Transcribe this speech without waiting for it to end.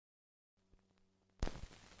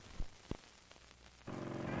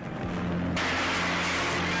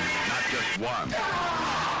1,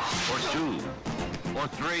 or 2, or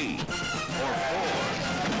 3, or 4,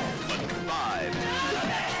 but 5.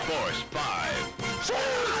 Force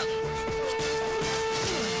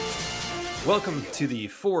 5. Welcome to the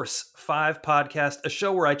Force 5 podcast, a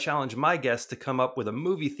show where I challenge my guests to come up with a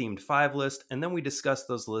movie-themed 5 list, and then we discuss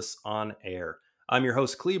those lists on air. I'm your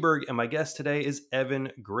host, Kleberg, and my guest today is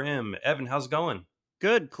Evan Grimm. Evan, how's it going?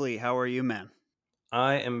 Good, Klee. How are you, man?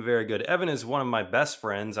 I am very good. Evan is one of my best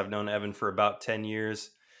friends. I've known Evan for about 10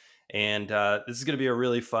 years, and this is going to be a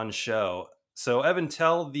really fun show. So, Evan,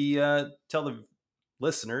 tell the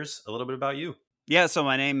listeners a little bit about you. Yeah, so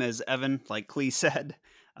my name is Evan, like Klee said.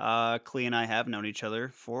 Klee and I have known each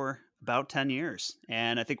other for about 10 years,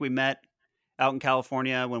 and I think we met out in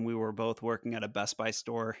California when we were both working at a Best Buy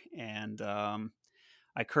store, and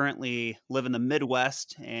I currently live in the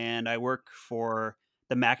Midwest, and I work for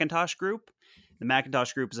the Macintosh Group. The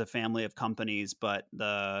Macintosh Group is a family of companies, but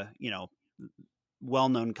the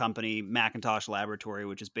well-known company Macintosh Laboratory,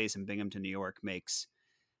 which is based in Binghamton, New York, makes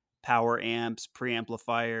power amps,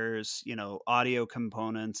 preamplifiers, audio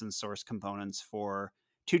components and source components for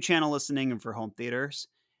 2-channel listening and for home theaters.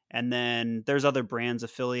 And then there's other brands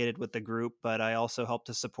affiliated with the group, but I also help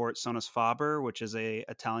to support Sonus Faber, which is a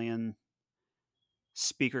Italian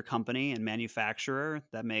speaker company and manufacturer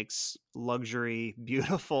that makes luxury,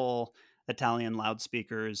 beautiful Italian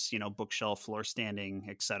loudspeakers, bookshelf, floor standing,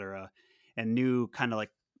 etc., and new kind of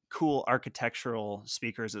like cool architectural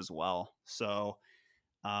speakers as well. So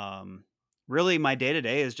really my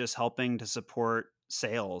day-to-day is just helping to support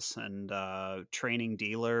sales and training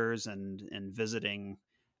dealers and visiting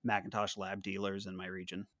Macintosh Lab dealers in my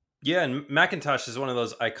region. Yeah, and Macintosh is one of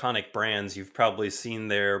those iconic brands. You've probably seen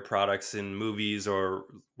their products in movies, or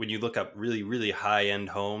when you look up really, really high-end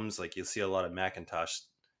homes, like you'll see a lot of Macintosh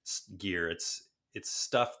gear. It's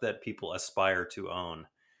stuff that people aspire to own,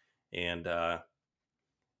 and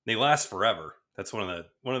they last forever. That's one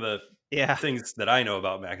of the things that I know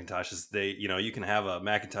about Macintosh is you can have a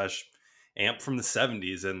Macintosh amp from the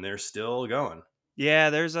 70s and they're still going. Yeah,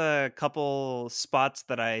 there's a couple spots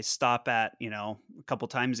that I stop at, a couple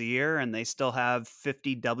times a year, and they still have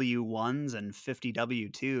 50 W1s and 50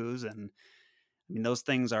 W2s. And I mean, those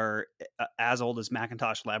things are as old as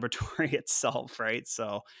Macintosh Laboratory itself, right?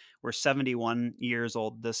 So we're 71 years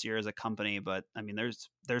old this year as a company, but I mean,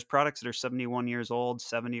 there's products that are 71 years old,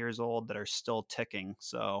 70 years old that are still ticking.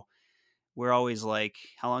 So we're always like,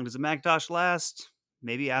 how long does a Macintosh last?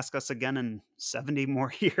 Maybe ask us again in 70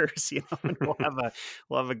 more years, and we'll have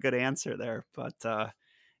a good answer there. But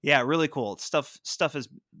yeah, really cool. Stuff is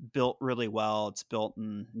built really well. It's built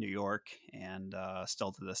in New York and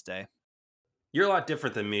still to this day. You're a lot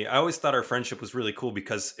different than me. I always thought our friendship was really cool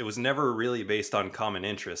because it was never really based on common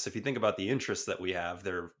interests. If you think about the interests that we have,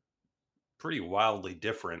 they're pretty wildly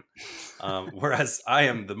different. Whereas I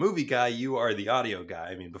am the movie guy, you are the audio guy.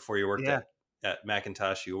 I mean, before you worked at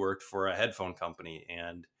Macintosh, you worked for a headphone company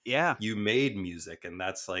and you made music. And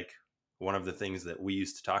that's like one of the things that we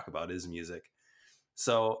used to talk about is music.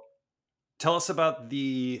 So tell us about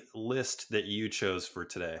the list that you chose for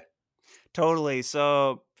today. Totally.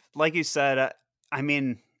 So like you said, I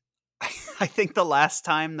mean, I think the last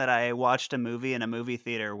time that I watched a movie in a movie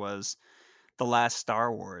theater was the last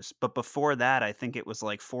Star Wars. But before that, I think it was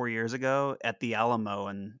like 4 years ago at the Alamo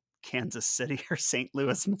in Kansas City or St.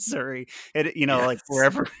 Louis, Missouri. Like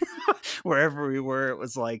wherever we were, it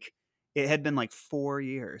was like it had been like 4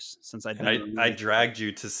 years since I'd been. I dragged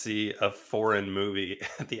you to see a foreign movie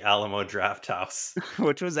at the Alamo Drafthouse,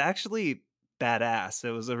 which was actually badass.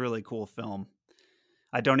 It was a really cool film.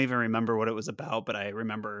 I don't even remember what it was about, but I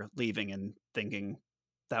remember leaving and thinking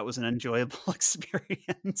that was an enjoyable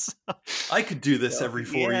experience. I could do this every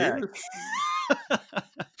 4 years.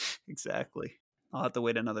 Exactly. I'll have to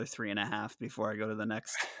wait another 3.5 before I go to the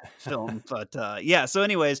next film. But yeah, so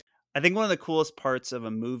anyways, I think one of the coolest parts of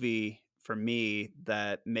a movie for me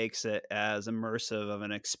that makes it as immersive of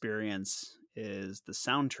an experience is the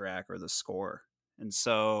soundtrack or the score. And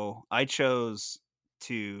so I chose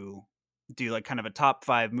to do like kind of a top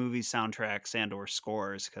 5 movie soundtracks and or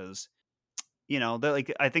scores because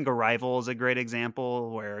I think Arrival is a great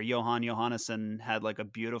example where Johan Johannesson had like a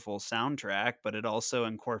beautiful soundtrack, but it also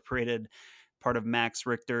incorporated part of Max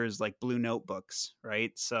Richter's like Blue Notebooks,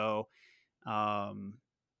 right? So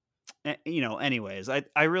anyways,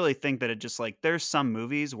 I really think that it just like there's some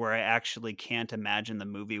movies where I actually can't imagine the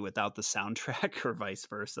movie without the soundtrack or vice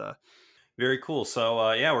versa. Very cool. So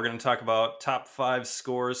we're going to talk about top 5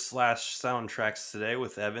 scores / soundtracks today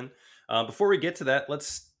with Evan. Before we get to that,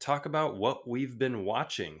 let's talk about what we've been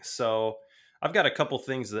watching. So I've got a couple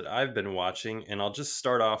things that I've been watching, and I'll just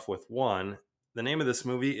start off with one. The name of this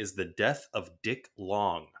movie is The Death of Dick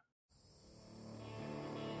Long.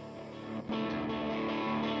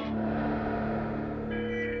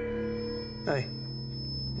 Hey,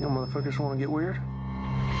 you motherfuckers want to get weird?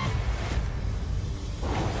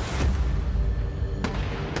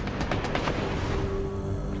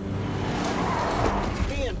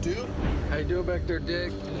 Damn, dude. How you doing back there,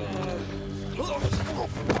 Dick?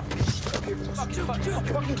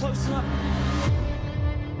 Fucking close enough.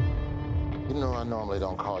 You know, I normally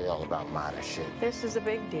don't call y'all about minor shit. This is a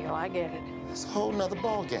big deal. I get it. It's a whole nother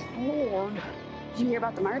ballgame. Lord. Did you hear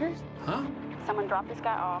about the murders? Huh? Someone dropped this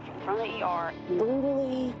guy off in front of the ER.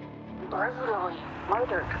 Brutally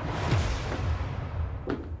murdered.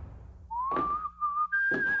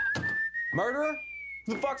 Murderer?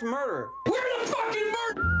 Who the fuck's murderer?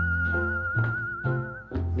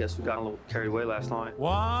 Guess we got a little carried away last night.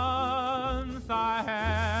 Once I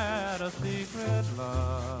had a secret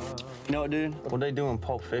love. You know what, dude? What they do in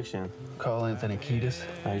Pulp Fiction? Call Anthony Kiedis.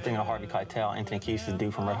 You're thinking of Harvey Keitel. Anthony Kiedis is the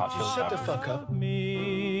dude from Red Hot Chili Shut the Peppers. fuck up.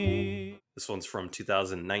 This one's from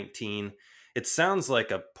 2019. It sounds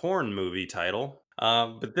like a porn movie title,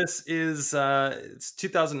 but this is it's a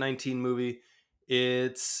 2019 movie.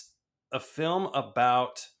 It's a film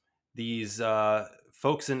about these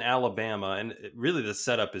folks in Alabama, and really the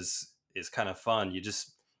setup is kind of fun.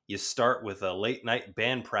 You start with a late night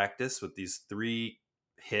band practice with these three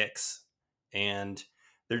hicks, and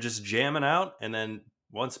they're just jamming out. And then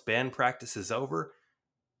once band practice is over,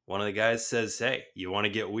 one of the guys says, "Hey, you want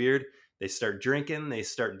to get weird?" They start drinking, they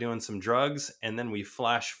start doing some drugs, and then we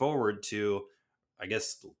flash forward to, I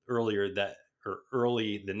guess, early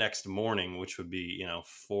the next morning, which would be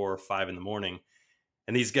 4 or 5 in the morning.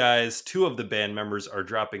 And these guys, 2 of the band members, are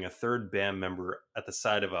dropping a third band member at the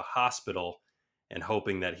side of a hospital and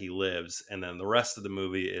hoping that he lives. And then the rest of the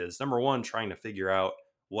movie is, number 1, trying to figure out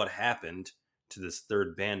what happened to this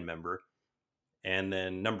third band member. And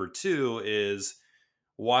then number 2 is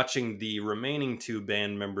watching the remaining 2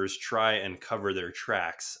 band members try and cover their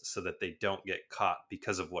tracks so that they don't get caught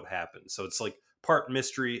because of what happened. So it's like part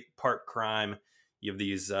mystery, part crime. You have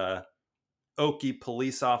these Okie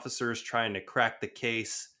police officers trying to crack the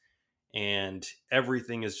case, and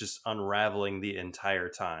everything is just unraveling the entire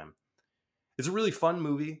time. It's a really fun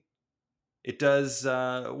movie. It does,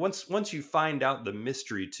 once you find out the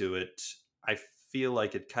mystery to it, I feel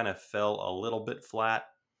like it kind of fell a little bit flat.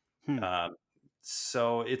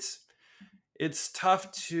 So it's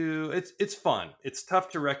tough to, it's fun. It's tough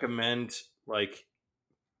to recommend, like,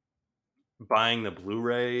 buying the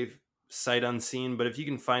Blu-ray sight unseen, but if you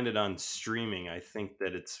can find it on streaming, I think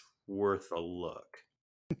that it's worth a look.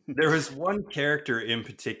 There was one character in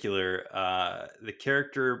particular, the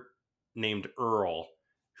character named Earl,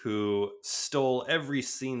 who stole every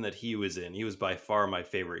scene that he was in. He was by far my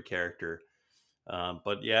favorite character.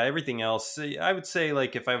 But yeah, everything else, I would say,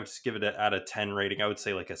 like, if I would just give it out of 10 rating, I would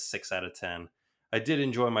say like a 6 out of 10. I did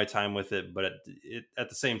enjoy my time with it, but at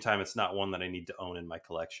the same time, it's not one that I need to own in my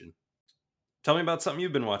collection. Tell me about something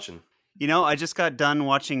you've been watching. I just got done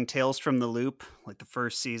watching Tales from the Loop, like the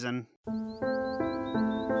first season.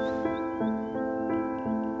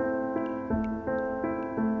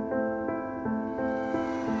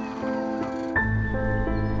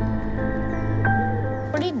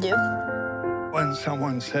 What do you do? When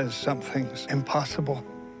someone says something's impossible,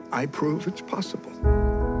 I prove it's possible.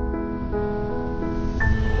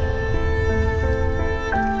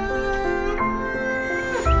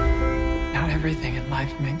 Not everything in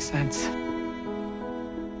life makes sense.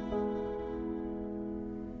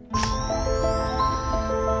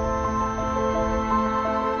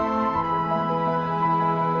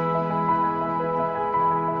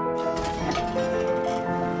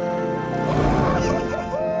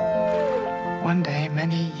 One day,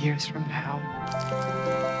 many years from now,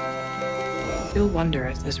 you'll wonder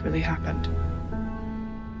if this really happened.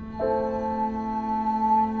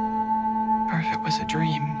 Or if it was a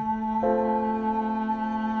dream.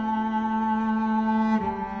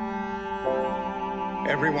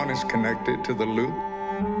 Everyone is connected to the loop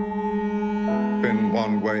in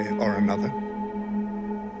one way or another.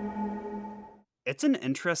 It's an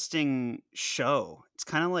interesting show. It's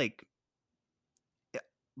kind of like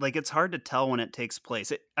it's hard to tell when it takes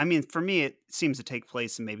place. For me, it seems to take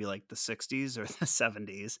place in maybe like the 60s or the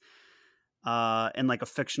 70s, in like a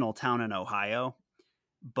fictional town in Ohio.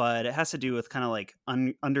 But it has to do with kind of like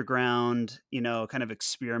underground, kind of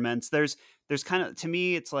experiments. There's kind of, to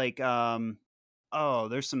me, it's like,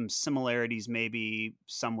 there's some similarities, maybe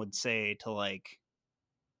some would say, to like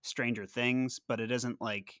Stranger Things, but it isn't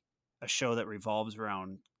like a show that revolves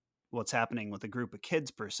around what's happening with a group of kids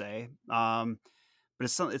per se.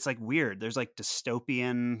 but it's like weird. There's like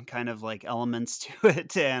dystopian kind of like elements to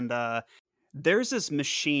it. And there's this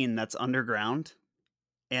machine that's underground,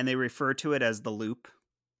 and they refer to it as the loop.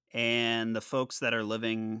 And the folks that are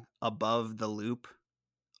living above the loop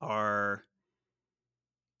are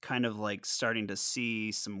kind of like starting to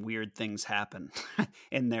see some weird things happen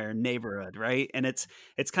in their neighborhood, right? And it's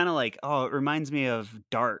kind of like, oh, it reminds me of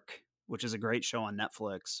Dark, which is a great show on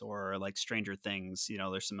Netflix, or like Stranger Things. You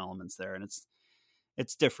know, there's some elements there, and it's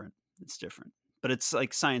different. It's different, but it's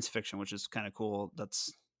like science fiction, which is kind of cool.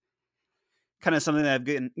 That's kind of something that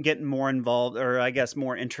I've getting more involved, or I guess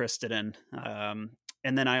more interested in.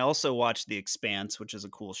 And then I also watched The Expanse, which is a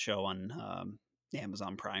cool show on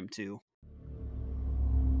Amazon Prime too.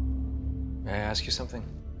 May I ask you something?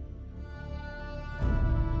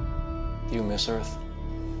 Do you miss Earth?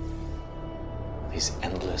 These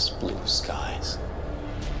endless blue skies,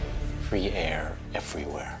 free air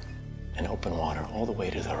everywhere, and open water all the way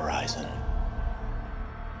to the horizon.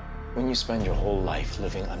 When you spend your whole life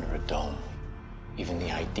living under a dome, even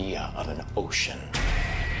the idea of an ocean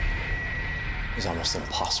is almost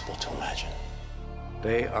impossible to imagine.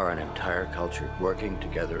 They are an entire culture working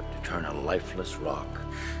together to turn a lifeless rock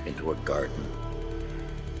into a garden.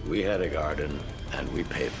 We had a garden, and we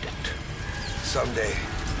paved it. Someday,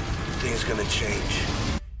 things gonna change.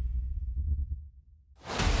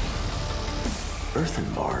 Earth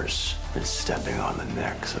and Mars have been stepping on the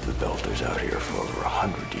necks of the Belters out here for over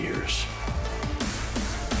 100 years.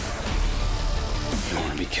 You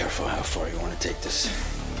want to be careful how far you want to take this.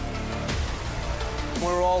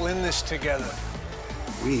 We're all in this together.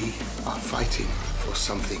 We are fighting for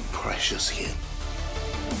something precious here.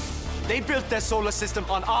 They built their solar system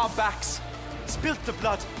on our backs, spilt the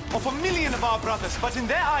blood of 1 million of our brothers, but in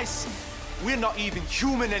their eyes, we're not even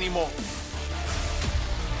human anymore.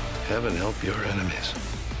 Heaven help your enemies.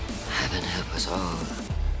 Heaven help us all.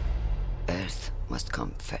 Earth must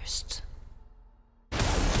come first.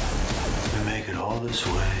 We make it all this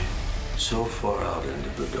way, so far out into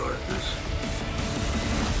the darkness.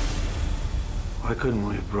 Why couldn't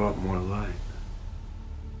we have brought more light?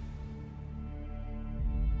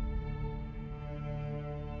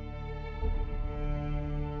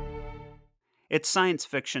 It's science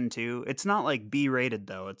fiction too. It's not like B-rated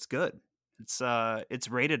though. It's good. It's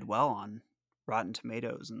rated well on Rotten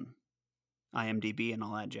Tomatoes and IMDb and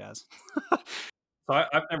all that jazz. So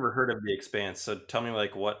I've never heard of The Expanse. So tell me,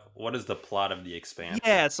 like, what is the plot of The Expanse?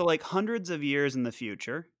 Yeah, so like hundreds of years in the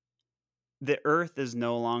future, the Earth is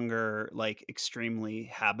no longer like extremely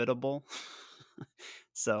habitable.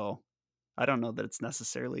 So I don't know that it's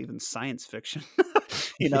necessarily even science fiction,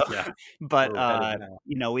 you know. Yeah. But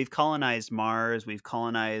you know, we've colonized Mars. We've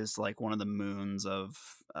colonized like one of the moons of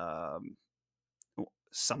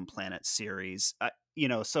some planet Ceres. You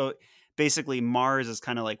know, so basically Mars is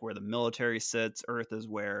kind of like where the military sits. Earth is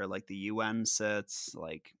where like the UN sits.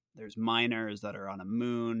 Like there's miners that are on a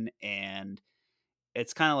moon, and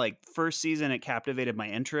it's kind of like first season it captivated my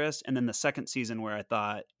interest, and then the second season where I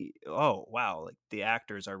thought, oh wow, like the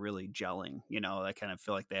actors are really gelling, you know, I kind of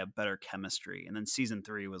feel like they have better chemistry. And then season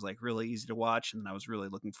 3 was like really easy to watch, and I was really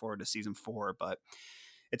looking forward to season 4. But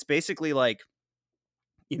it's basically like,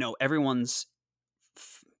 you know, everyone's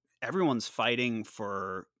fighting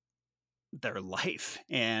for their life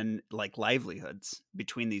and like livelihoods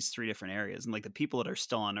between these 3 different areas, and like the people that are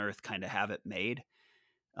still on Earth kind of have it made.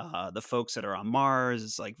 The folks that are on Mars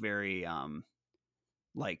is like very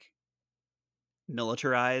like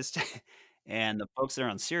militarized, and the folks that are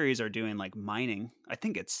on Ceres are doing like mining. I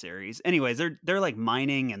think it's Ceres. Anyways, they're like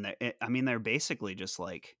mining, and they're basically just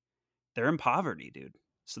like they're in poverty, dude.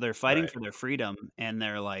 So they're fighting for their freedom, and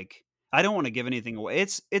they're like, I don't want to give anything away.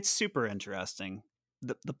 It's super interesting.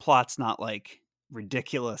 The plot's not like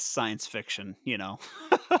ridiculous science fiction, you know.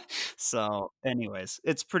 So anyways,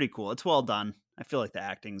 it's pretty cool. It's well done. I feel like the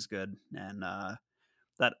acting's good, and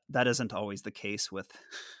that isn't always the case with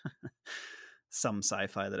some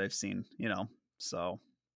sci-fi that I've seen, you know. So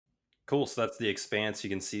cool. So that's The Expanse. You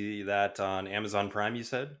can see that on Amazon Prime, you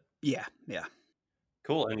said? Yeah.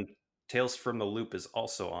 Cool. And Tales from the Loop is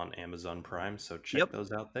also on Amazon Prime, so check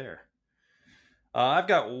those out there. I've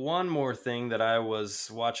got one more thing that I was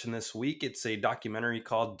watching this week. It's a documentary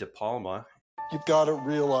called De Palma. You've got to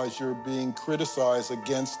realize you're being criticized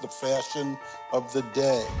against the fashion of the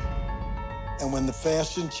day. And when the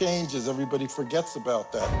fashion changes, everybody forgets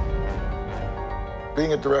about that.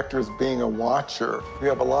 Being a director is being a watcher. You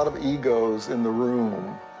have a lot of egos in the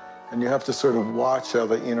room, and you have to sort of watch how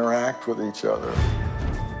they interact with each other.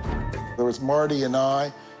 There was Marty and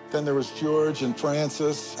I, then there was George and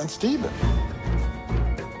Francis and Stephen.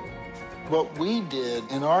 What we did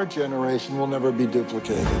in our generation will never be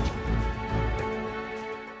duplicated.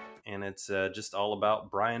 And it's just all about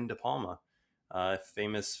Brian De Palma,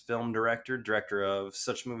 famous film director of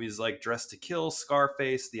such movies like Dress to Kill,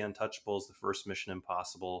 Scarface, The Untouchables, The First Mission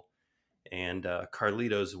Impossible, and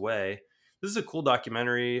Carlito's Way. This is a cool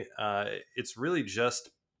documentary. It's really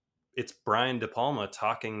it's Brian De Palma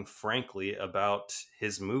talking frankly about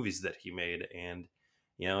his movies that he made. And,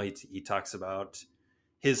 he talks about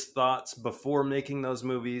his thoughts before making those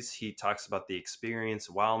movies. He talks about the experience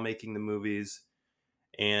while making the movies.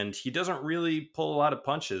 And he doesn't really pull a lot of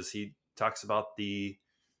punches. He talks about the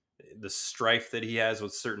strife that he has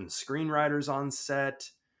with certain screenwriters on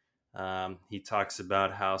set. He talks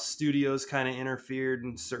about how studios kind of interfered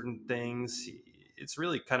in certain things. It's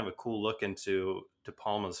really kind of a cool look into De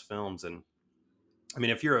Palma's films. And I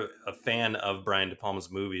mean, if you're a fan of Brian De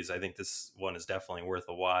Palma's movies, I think this one is definitely worth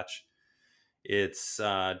a watch. It's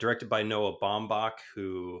directed by Noah Baumbach,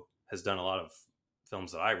 who has done a lot of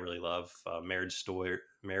films that I really love. Marriage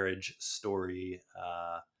Story,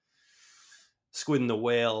 Squid and the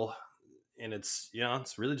Whale. And it's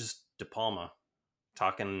really just De Palma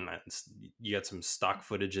talking. You got some stock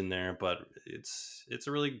footage in there, but it's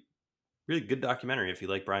a really good documentary. If you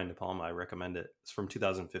like Brian De Palma, I recommend it. It's from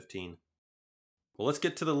 2015. Well, let's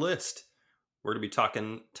get to the list. We're going to be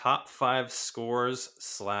talking top 5 scores /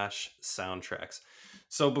 soundtracks.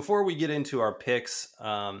 So before we get into our picks,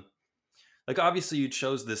 obviously you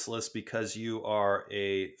chose this list because you are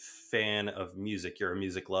a fan of music. You're a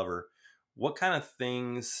music lover. What kind of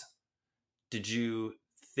things did you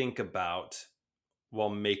think about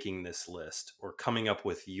while making this list or coming up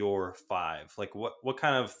with your 5? Like what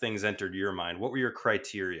kind of things entered your mind? What were your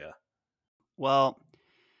criteria? Well,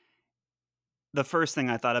 the first thing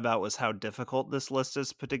I thought about was how difficult this list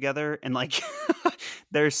is put together. And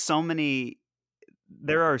there are so many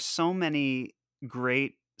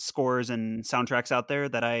great scores and soundtracks out there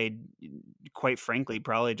that I, quite frankly,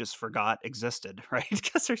 probably just forgot existed, right?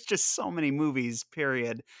 Because there's just so many movies,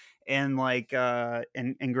 period, and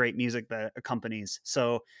and great music that accompanies.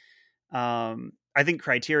 So I think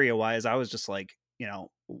criteria wise, I was just like,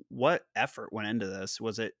 what effort went into this?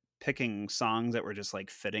 Was it picking songs that were just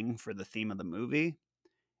fitting for the theme of the movie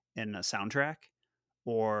in a soundtrack?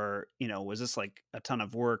 Or, was this a ton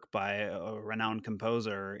of work by a renowned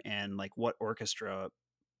composer, and what orchestra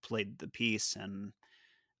played the piece? And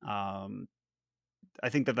I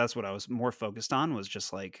think that's what I was more focused on, was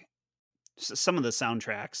just some of the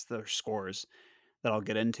soundtracks, the scores that I'll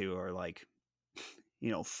get into are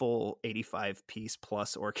full 85 piece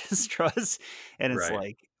plus orchestras. And it's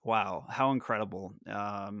right. Wow, how incredible.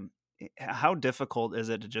 How difficult is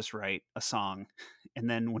it to just write a song? And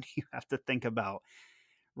then when you have to think about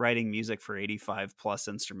writing music for 85 plus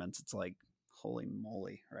instruments, it's holy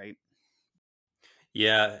moly, right?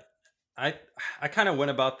 Yeah. I kind of went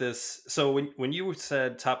about this. So when you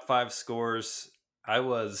said top 5 scores, I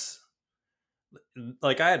was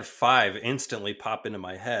I had 5 instantly pop into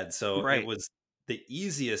my head. So right. It was the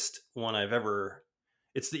easiest one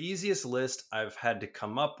it's the easiest list I've had to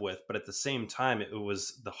come up with, but at the same time, it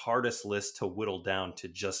was the hardest list to whittle down to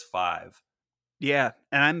just 5. Yeah.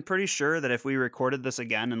 And I'm pretty sure that if we recorded this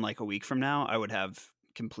again in a week from now, I would have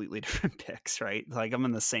completely different picks, right? I'm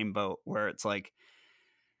in the same boat where it's I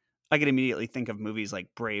could immediately think of movies like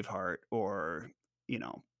Braveheart, or,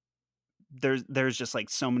 there's just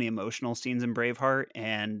so many emotional scenes in Braveheart.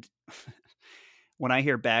 And when I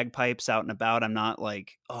hear bagpipes out and about, I'm not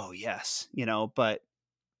oh yes,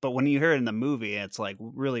 but when you hear it in the movie, it's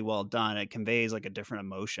really well done. It conveys a different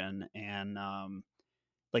emotion. And I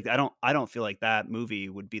don't feel like that movie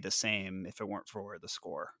would be the same if it weren't for the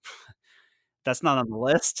score. That's not on the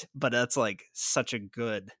list, but that's such a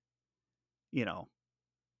good,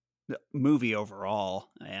 movie overall.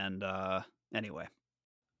 And anyway,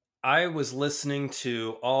 I was listening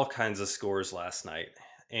to all kinds of scores last night,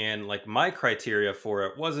 and my criteria for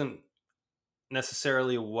it wasn't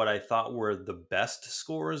necessarily what I thought were the best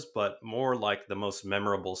scores, but more the most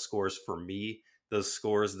memorable scores for me. Those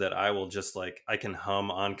scores that I will just I can hum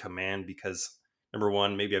on command because, number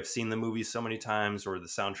one, maybe I've seen the movie so many times, or the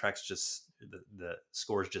soundtrack's just the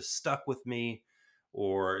score's just stuck with me,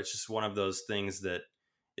 or it's just one of those things that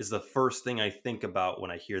is the first thing I think about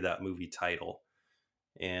when I hear that movie title.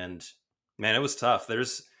 And man, it was tough.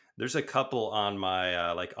 There's a couple on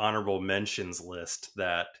my honorable mentions list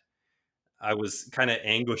that I was kind of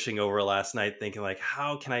anguishing over last night, thinking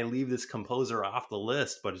how can I leave this composer off the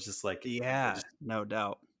list? But it's just no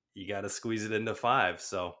doubt, you got to squeeze it into 5.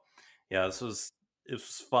 So yeah, it was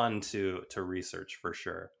fun to research for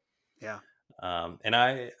sure. Yeah. And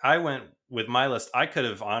I went with my list, I could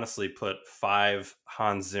have honestly put 5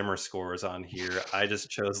 Hans Zimmer scores on here. I just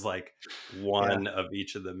chose like one of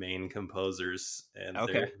each of the main composers, and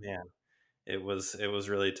man, it was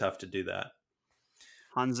really tough to do that.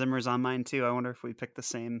 Hans Zimmer's on mine too. I wonder if we picked the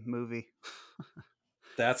same movie.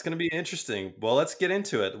 That's going to be interesting. Well, let's get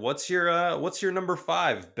into it. What's your number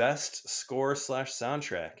 5 best score /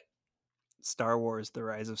 soundtrack? Star Wars: The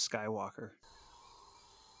Rise of Skywalker.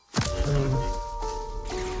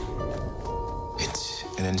 It's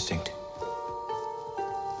an instinct.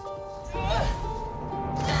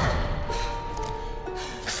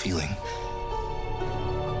 A feeling.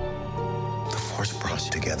 The Force brought us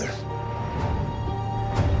together.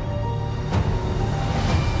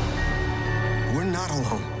 We're not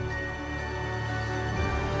alone.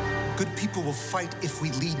 Good people will fight if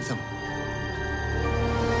we lead them.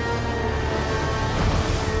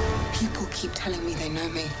 People keep telling me they know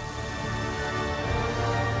me.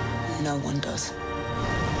 No one does.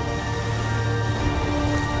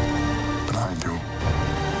 But I do.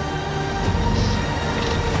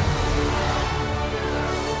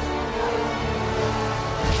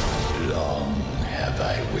 Long have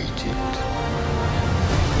I waited.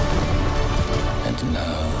 And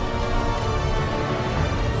now,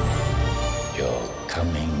 you're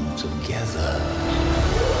coming together.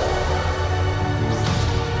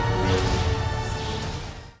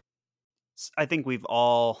 I think we've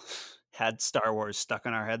all had Star Wars stuck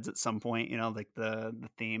in our heads at some point, you know, like the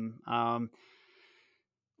theme.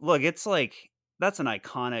 Look, it's like, that's an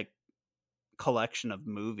iconic collection of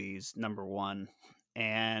movies, number one.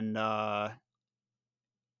 And I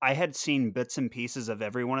had seen bits and pieces of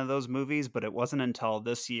every one of those movies, but it wasn't until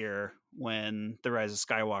this year when The Rise of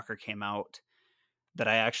Skywalker came out that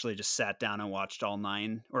I actually just sat down and watched all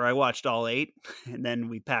 9, or I watched all 8, and then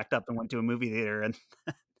we packed up and went to a movie theater, and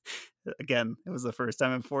again, it was the first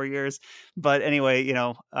time in 4 years. But anyway, you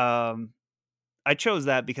know, I chose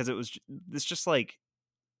that because it's just like,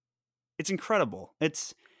 it's incredible.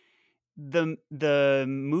 It's the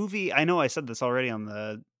movie. I know I said this already on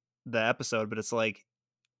the episode, but it's like,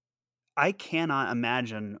 I cannot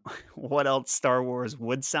imagine what else Star Wars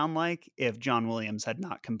would sound like if John Williams had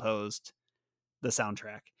not composed the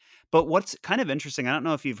soundtrack. But what's kind of interesting, I don't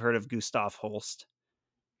know if you've heard of Gustav Holst.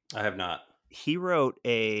 I have not. He wrote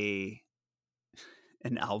an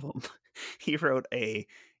album. He wrote a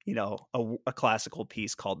classical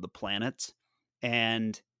piece called The Planets.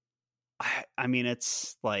 And I mean,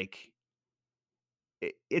 it's like,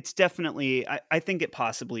 it's definitely, I think it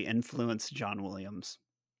possibly influenced John Williams.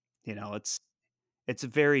 You know, it's a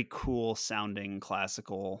very cool sounding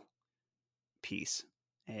classical piece.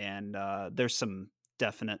 And there's some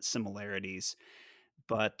definite similarities.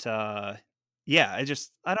 But yeah,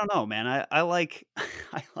 I don't know, man. I like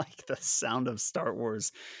I like the sound of Star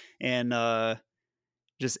Wars, and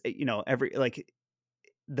just, you know,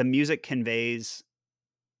 the music conveys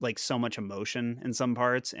like so much emotion in some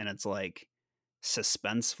parts, and it's like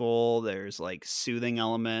suspenseful. There's like soothing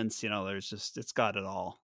elements, you know, it's got it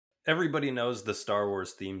all. Everybody knows the Star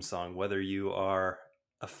Wars theme song, whether you are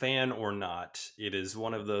a fan or not. It is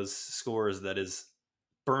one of those scores that is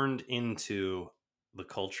burned into the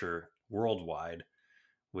culture worldwide,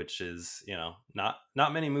 which is, you know, not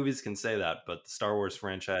many movies can say that, but the Star Wars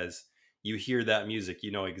franchise, you hear that music,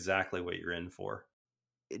 you know exactly what you're in for.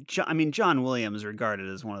 I mean, John Williams regarded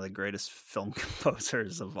as one of the greatest film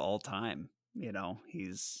composers of all time. You know,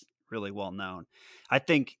 he's really well known. I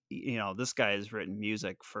think, you know, this guy has written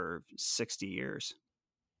music for 60 years.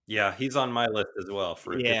 Yeah, he's on my list as well.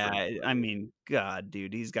 I mean, God,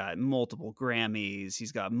 dude, he's got multiple Grammys.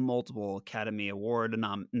 He's got multiple Academy Award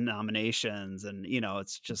nominations, and you know,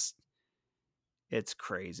 it's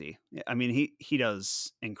crazy. I mean, he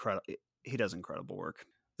does incredible work.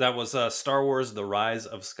 That was Star Wars: The Rise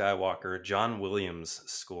of Skywalker, John Williams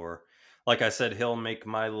score. Like I said, he'll make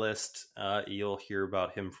my list. You'll hear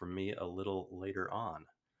about him from me a little later on.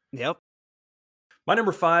 Yep. My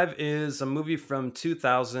number 5 is a movie from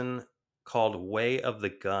 2000 called Way of the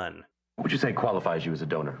Gun. What would you say qualifies you as a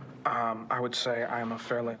donor? I would say I am a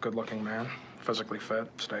fairly good-looking man, physically fit,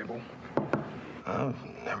 stable. I've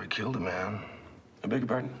never killed a man. I beg your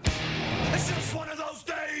pardon? It's just one of those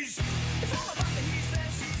days!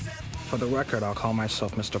 For the record, I'll call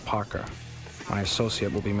myself Mr. Parker. My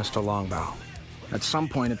associate will be Mr. Longbow. At some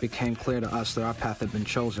point, it became clear to us that our path had been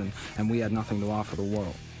chosen, and we had nothing to offer the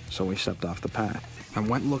world. So we stepped off the path and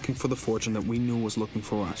went looking for the fortune that we knew was looking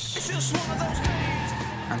for us.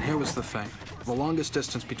 And here was the thing. The longest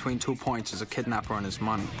distance between 2 points is a kidnapper and his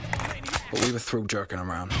money. But we were through jerking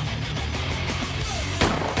around.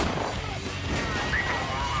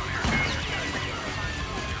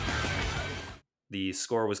 The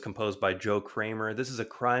score was composed by Joe Kramer. This is a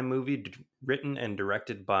crime movie written and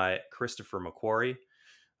directed by Christopher McQuarrie.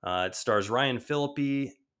 It stars Ryan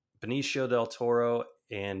Phillippe, Benicio del Toro,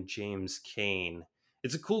 and James Cain.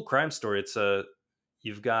 It's a cool crime story.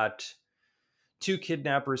 You've got two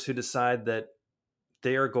kidnappers who decide that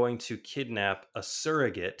they are going to kidnap a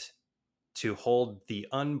surrogate to hold the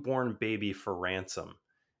unborn baby for ransom,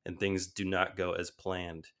 and things do not go as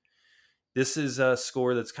planned. This is a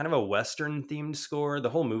score that's kind of a Western themed score. The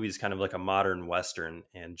whole movie is kind of like a modern Western,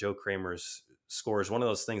 and Joe Kramer's score is one of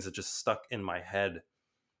those things that just stuck in my head.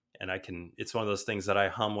 And it's one of those things that I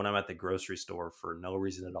hum when I'm at the grocery store for no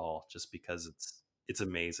reason at all, just because it's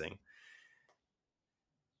amazing.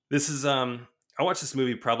 This is, I watched this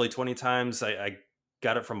movie probably 20 times. I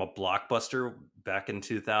got it from a Blockbuster back in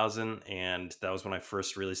 2000, and that was when I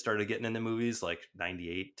first really started getting into movies, like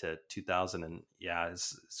 98 to 2000. And yeah,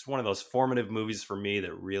 it's one of those formative movies for me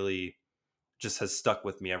that really just has stuck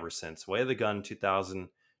with me ever since. Way of the Gun, 2000,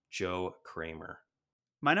 Joe Kramer.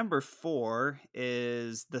 My number 4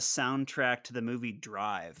 is the soundtrack to the movie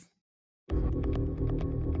Drive.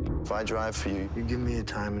 If I drive for you, you give me a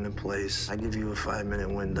time and a place. I give you a 5-minute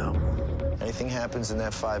window. Anything happens in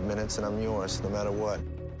that 5 minutes and I'm yours, no matter what.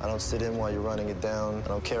 I don't sit in while you're running it down. I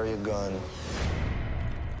don't carry a gun.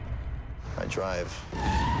 I drive.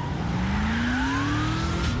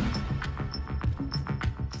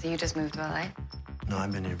 So you just moved to LA? No,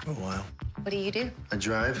 I've been here for a while. What do you do? I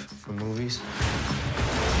drive for movies.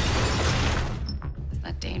 Isn't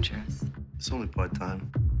that dangerous? It's only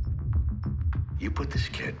part-time. You put this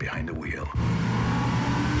kid behind the wheel.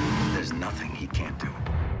 There's nothing he can't do.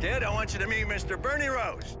 Kid, I want you to meet Mr. Bernie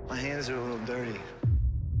Rose. My hands are a little dirty.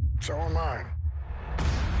 So am I.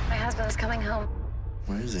 My husband's coming home.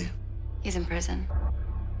 Where is he? He's in prison.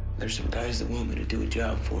 There's some guys that want me to do a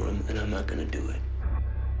job for them, and I'm not gonna do it.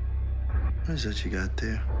 What is that you got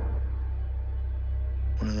there?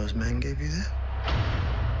 One of those men gave you that?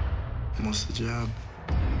 What's the job?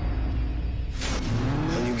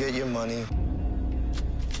 When you get your money,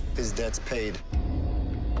 his debt's paid.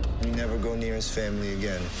 You never go near his family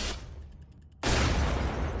again.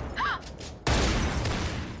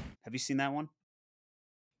 Have you seen that one?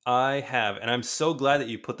 I have, and I'm so glad that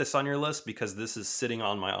you put this on your list because this is sitting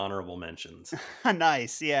on my honorable mentions.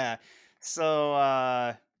 Nice, yeah. So,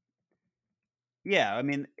 yeah, I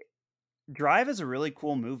mean, Drive is a really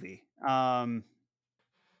cool movie. I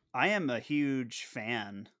am a huge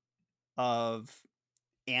fan of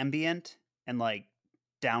ambient and like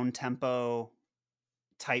down tempo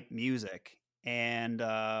type music, and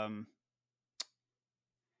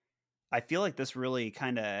I feel like this really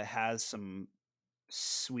kind of has some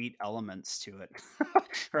sweet elements to it.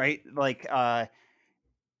 Right, like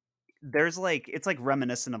there's like, it's like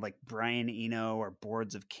reminiscent of like Brian Eno or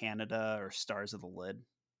Boards of Canada or Stars of the Lid.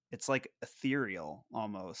 It's like ethereal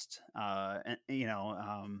almost, and, you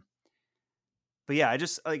know, but yeah, I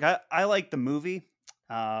just like, I like the movie.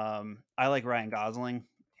 I like Ryan Gosling,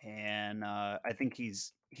 and I think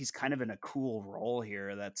he's kind of in a cool role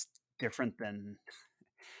here that's different than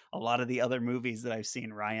a lot of the other movies that I've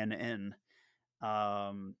seen Ryan in.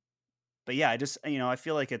 But yeah, I just, you know, I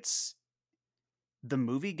feel like the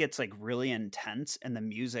movie gets like really intense, and the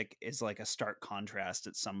music is like a stark contrast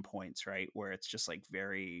at some points, right? Where it's just like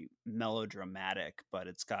very melodramatic, but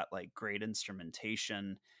it's got like great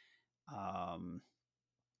instrumentation.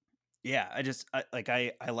 Yeah, I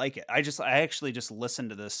like it. I actually just listen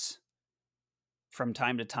to this from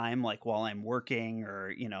time to time, like while I'm working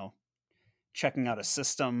or, you know, checking out a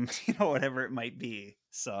system, you know, whatever it might be.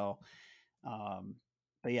 So,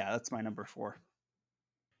 but yeah, that's my number 4.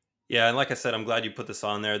 Yeah, and like I said, I'm glad you put this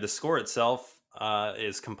on there. The score itself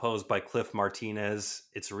is composed by Cliff Martinez.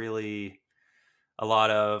 It's really a lot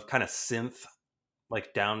of kind of synth,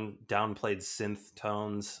 like downplayed synth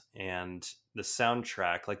tones, and the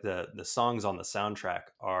soundtrack, like the songs on the soundtrack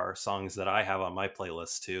are songs that I have on my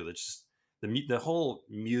playlist too. That's just the whole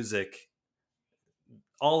music,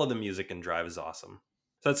 all of the music in Drive is awesome.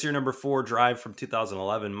 So that's your number 4, Drive from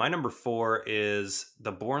 2011. My number 4 is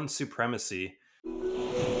The Bourne Supremacy.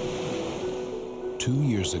 2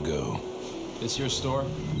 years ago. This your store?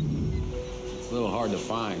 It's a little hard to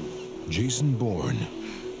find. Jason Bourne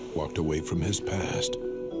walked away from his past,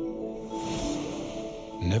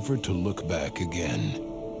 never to look back again.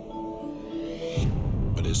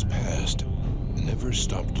 But his past never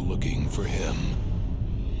stopped looking for him.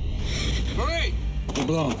 Marie! You're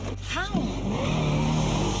blown. How?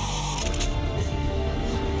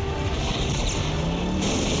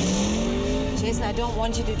 Jason, I don't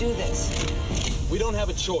want you to do this. We don't have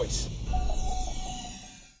a choice.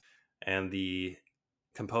 And the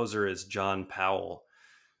composer is John Powell.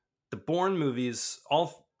 The Bourne movies,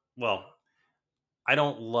 I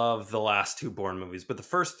don't love the last two Bourne movies, but the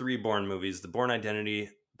first three Bourne movies, The Bourne Identity,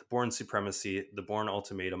 The Bourne Supremacy, The Bourne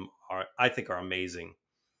Ultimatum, I think are amazing.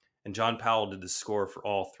 And John Powell did the score for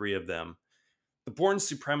all three of them. The Bourne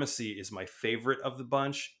Supremacy is my favorite of the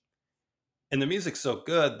bunch. And the music's so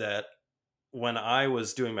good that when I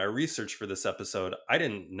was doing my research for this episode, I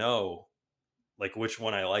didn't know like which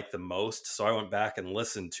one I liked the most. So I went back and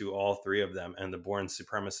listened to all three of them. And The Bourne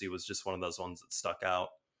Supremacy was just one of those ones that stuck out.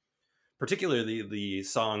 Particularly the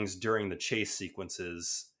songs during the chase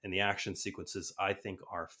sequences and the action sequences, I think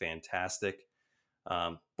are fantastic.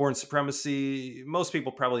 Bourne Supremacy, most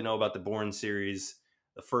people probably know about the Bourne series.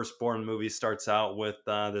 The first Bourne movie starts out with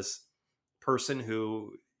this person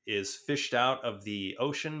who is fished out of the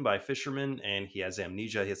ocean by fishermen, and he has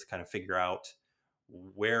amnesia. He has to kind of figure out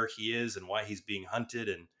where he is and why he's being hunted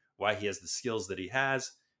and why he has the skills that he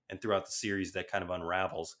has. And throughout the series, that kind of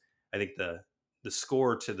unravels. I think the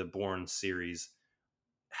score to the Bourne series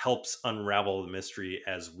helps unravel the mystery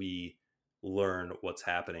as we learn what's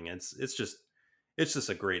happening. And it's just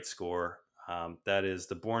a great score. That is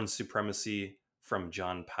The Bourne Supremacy from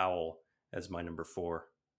John Powell as my number 4.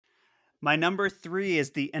 My number 3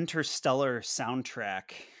 is the Interstellar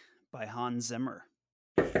soundtrack by Hans Zimmer.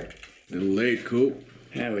 A little late, Coop.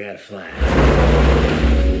 Yeah, we had a flash.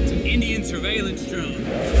 It's an Indian surveillance drone.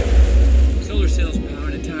 Solar cells power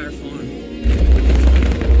an entire farm.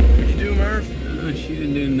 What'd you do, Murph? She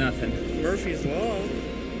didn't do nothing. Murphy's Law.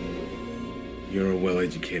 You're a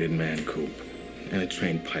well-educated man, Coop. And a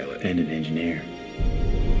trained pilot. And an engineer.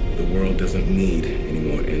 The world doesn't need any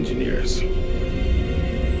more engineers.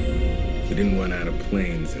 We didn't run out of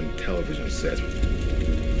planes and television sets.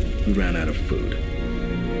 We ran out of food.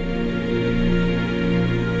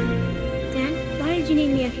 Dad, why did you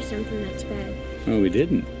name me after something that's bad? Oh, we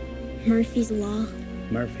didn't. Murphy's Law.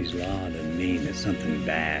 Murphy's Law doesn't mean that something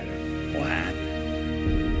bad will happen.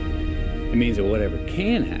 It means that whatever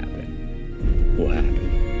can happen will happen.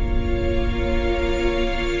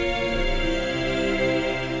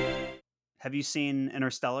 Have you seen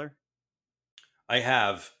Interstellar? I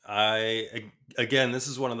have. Again, this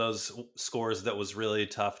is one of those scores that was really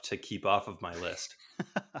tough to keep off of my list.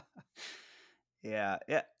 Yeah.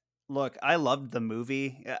 Look, I loved the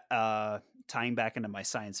movie. Tying back into my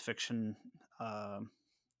science fiction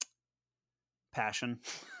passion.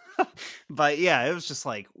 But yeah, it was just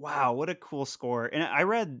like, wow, what a cool score. And I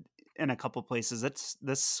read in a couple places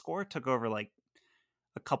this score took over like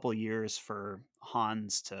a couple years for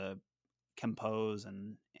Hans to compose,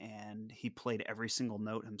 and he played every single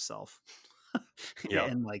note himself. Yeah.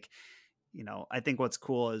 And like, I think what's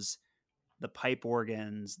cool is the pipe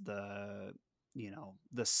organs, the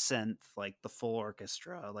synth, like the full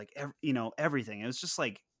orchestra, like everything. It was just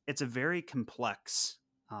like, it's a very complex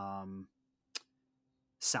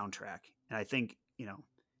soundtrack. And I think,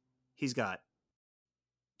 he's got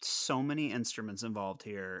so many instruments involved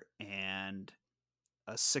here and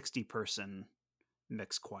a 60-person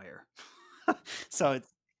mixed choir. So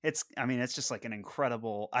it's just like an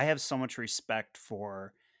incredible, I have so much respect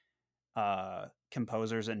for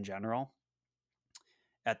composers in general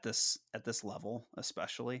at this level,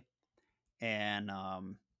 especially. And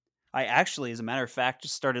I actually, as a matter of fact,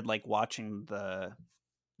 just started like watching the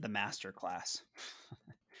master class.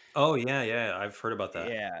 Oh yeah, I've heard about that.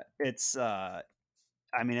 Yeah, it's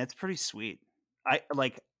it's pretty sweet.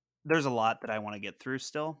 There's a lot that I want to get through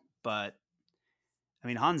still, but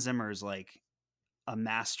Hans Zimmer is like a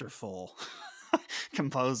masterful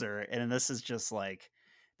composer, and this is just like,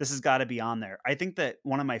 this has got to be on there. I think that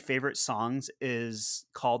one of my favorite songs is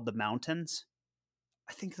called The Mountains.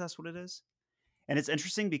 I think that's what it is. And it's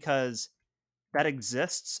interesting because that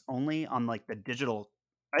exists only on like the digital.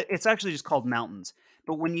 It's actually just called Mountains.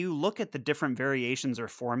 But when you look at the different variations or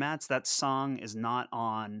formats, that song is not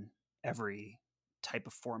on every type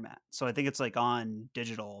of format. So I think it's like on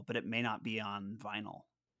digital, but it may not be on vinyl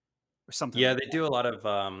or something. Yeah, like they that. do a lot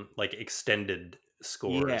of like extended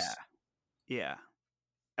scores. Yeah.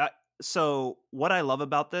 So what I love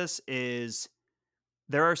about this is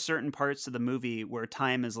there are certain parts of the movie where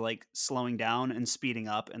time is like slowing down and speeding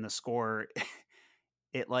up, and the score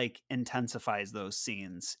it like intensifies those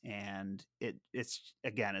scenes, and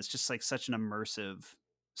it's just like such an immersive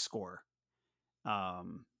score.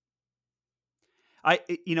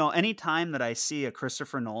 Anytime that I see a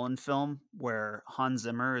Christopher Nolan film where Hans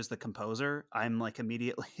Zimmer is the composer, I'm like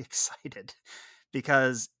immediately excited,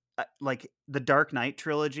 because like the Dark Knight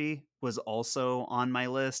trilogy was also on my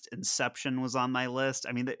list. Inception was on my list.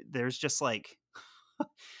 There's just like,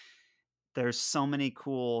 there's so many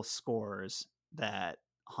cool scores that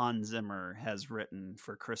Hans Zimmer has written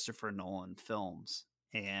for Christopher Nolan films,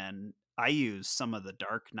 and I use some of the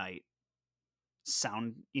Dark Knight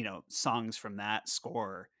songs from that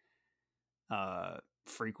score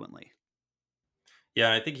frequently.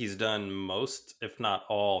 Yeah, I think he's done most, if not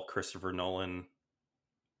all, Christopher Nolan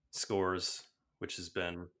scores, which has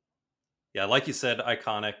been, yeah, like you said,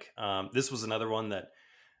 iconic. This was another one that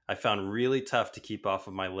I found really tough to keep off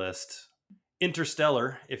of my list.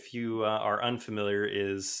 Interstellar, if you are unfamiliar,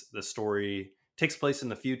 is the story, takes place in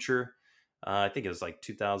the future. I think it was like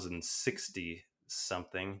 2060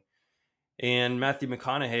 something. And Matthew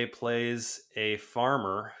McConaughey plays a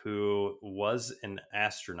farmer who was an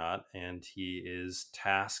astronaut, and he is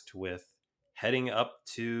tasked with heading up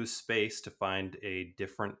to space to find a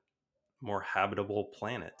different, more habitable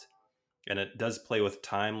planet. And it does play with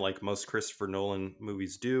time like most Christopher Nolan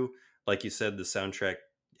movies do. Like you said, the soundtrack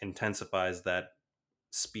intensifies that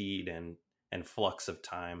speed and flux of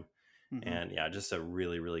time. Mm-hmm. And yeah, just a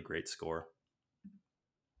really, really great score.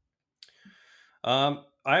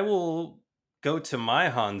 I will go to my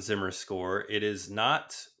Hans Zimmer score. It is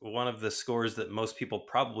not one of the scores that most people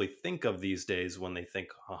probably think of these days when they think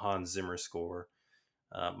a Hans Zimmer score.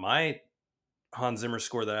 My Hans Zimmer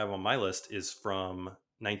score that I have on my list is from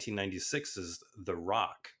 1996's The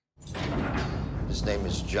Rock. His name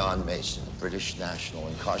is John Mason, British national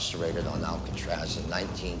incarcerated on Alcatraz in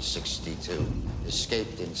 1962.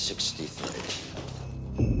 Escaped in 63.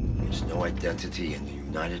 There's no identity in the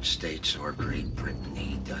United States or Great Britain.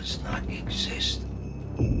 He does not exist.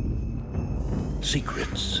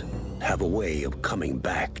 Secrets have a way of coming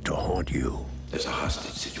back to haunt you. There's a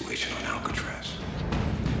hostage situation on Alcatraz.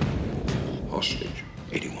 Hostage?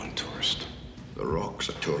 81 tourists. The Rock's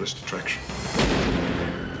a tourist attraction.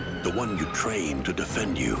 The one you train to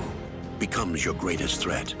defend you becomes your greatest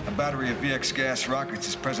threat. A battery of VX gas rockets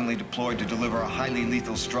is presently deployed to deliver a highly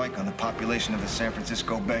lethal strike on the population of the San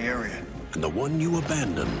Francisco Bay Area. And the one you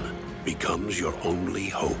abandon becomes your only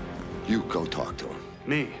hope. You go talk to him.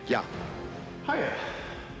 Me? Yeah. Hiya.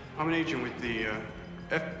 I'm an agent with the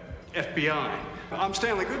FBI. I'm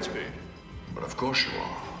Stanley Goodspeed. But of course you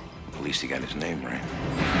are. At least he got his name right.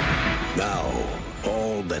 Now,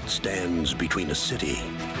 all that stands between a city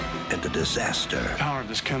and a disaster. The power of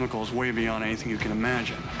this chemical is way beyond anything you can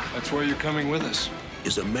imagine. That's why you're coming with us.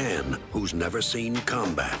 Is a man who's never seen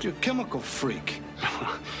combat. You're a chemical freak.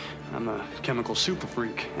 I'm a chemical super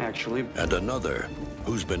freak, actually. And another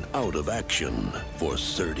who's been out of action for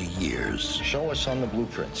 30 years. Show us on the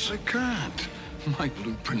blueprints. I can't. My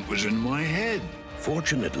blueprint was in my head.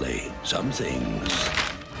 Fortunately, some things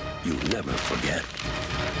you never forget.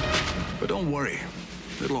 But don't worry.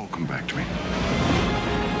 It'll all come back to me.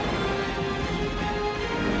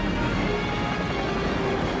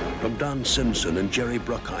 From Don Simpson and Jerry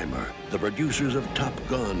Bruckheimer, the producers of Top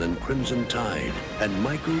Gun and Crimson Tide, and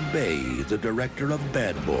Michael Bay, the director of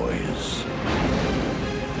Bad Boys.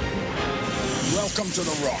 Welcome to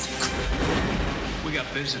The Rock. We got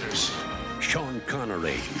visitors. Sean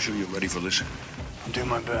Connery. You sure you're ready for this? I'll do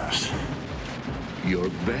my best. Your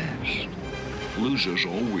best? Losers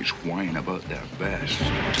always whine about their best.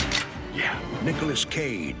 Yeah. Nicolas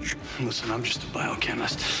Cage. Listen, I'm just a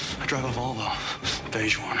biochemist. I drive a Volvo,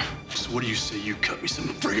 beige one. So what do you say you cut me some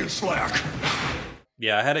friggin' slack?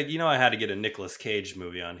 Yeah, I had to get a Nicolas Cage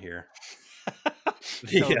movie on here.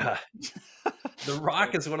 Yeah. The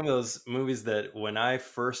Rock is one of those movies that when I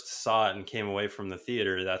first saw it and came away from the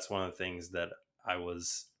theater, that's one of the things that I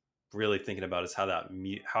was really thinking about is how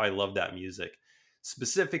I love that music.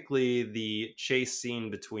 Specifically, the chase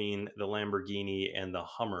scene between the Lamborghini and the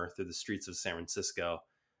Hummer through the streets of San Francisco.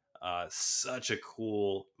 Such a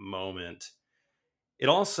cool moment. It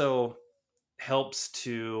also helps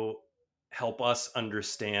us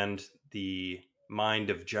understand the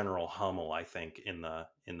mind of General Hummel, I think, in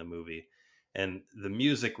the movie. And the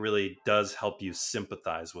music really does help you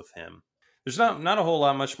sympathize with him. There's not a whole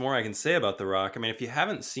lot much more I can say about The Rock. I mean, if you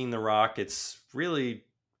haven't seen The Rock, it's really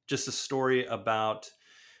just a story about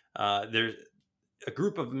there's a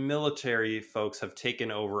group of military folks have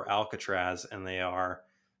taken over Alcatraz, and they are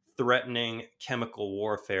threatening chemical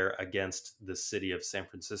warfare against the city of San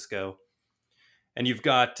Francisco. And you've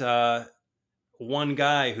got one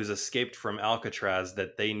guy who's escaped from Alcatraz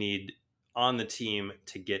that they need on the team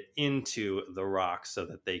to get into The Rock so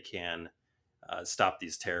that they can stop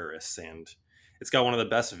these terrorists. And it's got one of the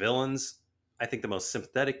best villains. I think the most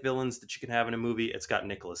sympathetic villains that you can have in a movie. It's got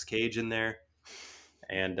Nicolas Cage in there.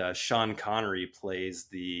 And Sean Connery plays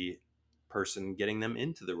the person getting them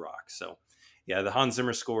into The Rock. So, yeah, the Hans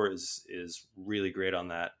Zimmer score is really great on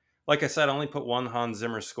that. Like I said, I only put one Hans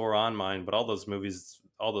Zimmer score on mine, but all those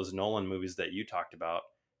Nolan movies that you talked about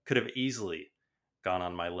could have easily gone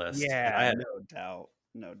on my list. Yeah, no I had a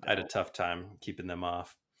doubt. tough time keeping them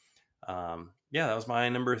off. Yeah, that was my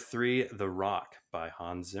number 3, The Rock by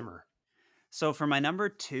Hans Zimmer. So for my number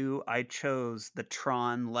 2, I chose the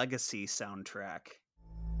Tron Legacy soundtrack.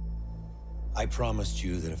 I promised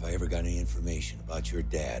you that if I ever got any information about your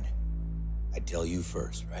dad, I'd tell you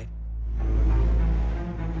first, right?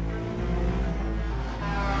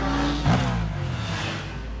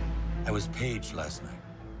 I was paged last night.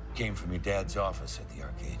 Came from your dad's office at the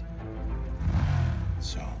arcade.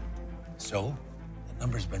 So? The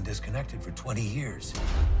number's been disconnected for 20 years.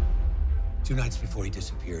 2 nights before he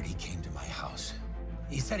disappeared, he came to my house.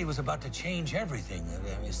 He said he was about to change everything.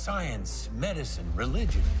 Science, medicine,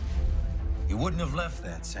 religion. He wouldn't have left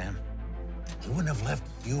that, Sam. He wouldn't have left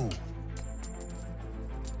you.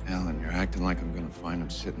 Alan, you're acting like I'm gonna find him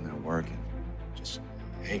sitting there working. Just,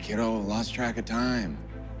 hey, kiddo, lost track of time.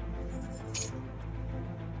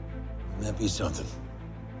 Wouldn't that be something?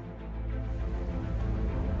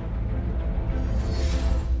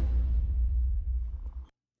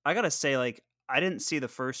 I gotta say, like, I didn't see the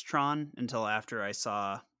first Tron until after I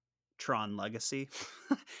saw Tron Legacy.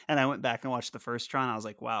 And I went back and watched the first Tron. I was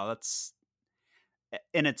like, wow, that's,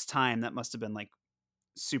 in its time, that must have been like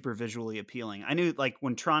super visually appealing. I knew, like,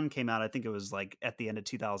 when Tron came out, I think it was like at the end of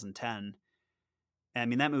 2010. I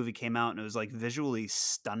mean, that movie came out and it was like visually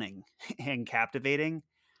stunning and captivating.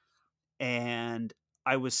 And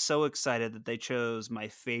I was so excited that they chose my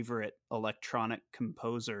favorite electronic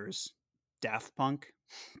composers, Daft Punk,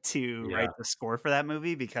 to write the score for that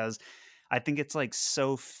movie, because I think it's like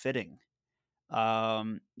so fitting.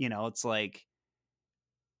 It's like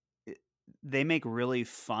they make really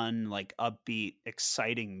fun, like upbeat,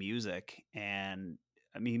 exciting music, and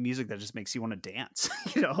I mean music that just makes you want to dance,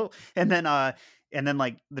 And then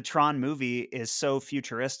like the Tron movie is so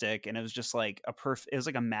futuristic, and it was just like it was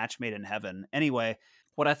like a match made in heaven. Anyway,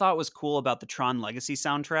 what I thought was cool about the Tron Legacy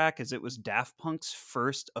soundtrack is it was Daft Punk's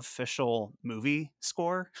first official movie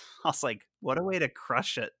score. I was like, what a way to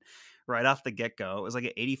crush it right off the get-go. It was like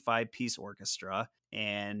an 85-piece orchestra,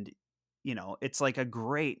 and it's like a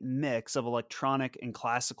great mix of electronic and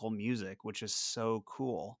classical music, which is so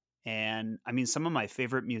cool. And I mean, some of my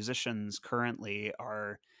favorite musicians currently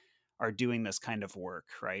are doing this kind of work,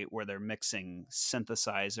 right? Where they're mixing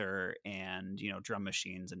synthesizer and, drum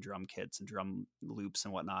machines and drum kits and drum loops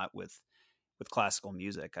and whatnot with classical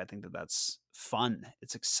music. I think that that's fun.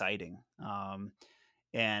 It's exciting.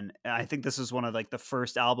 And I think this is one of like the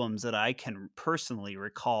first albums that I can personally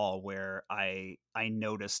recall where I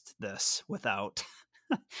noticed this without,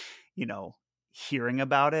 hearing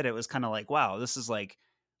about it. It was kind of like, wow, this is like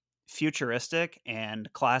futuristic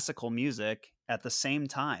and classical music at the same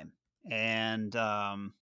time. And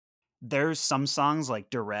there's some songs like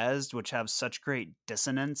Derezed, which have such great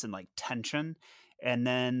dissonance and like tension. And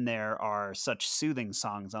then there are such soothing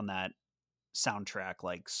songs on that soundtrack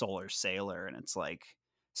like Solar Sailor, and it's like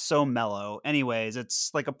so mellow. Anyways, it's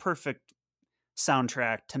like a perfect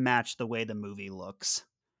soundtrack to match the way the movie looks.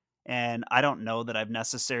 And I don't know that I've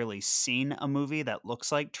necessarily seen a movie that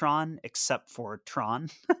looks like Tron except for Tron.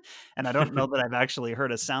 And I don't know that I've actually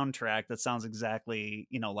heard a soundtrack that sounds exactly,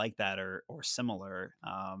 like that or similar.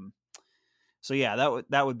 So yeah,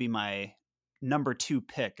 that would be my number 2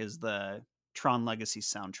 pick, is the Tron Legacy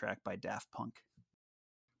soundtrack by Daft Punk.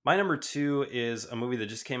 My number 2 is a movie that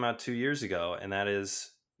just came out 2 years ago, and that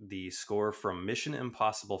is the score from Mission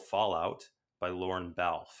Impossible Fallout by Lorne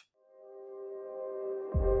Balfe.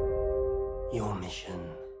 Your mission,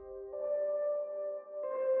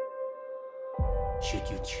 should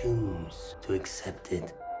you choose to accept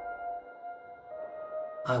it,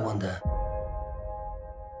 I wonder,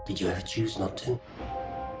 did you ever choose not to?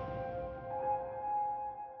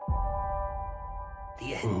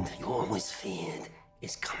 The end you always feared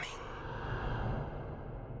is coming.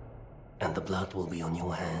 And the blood will be on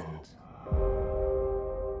your hands.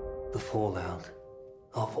 The fallout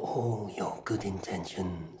of all your good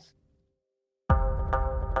intentions.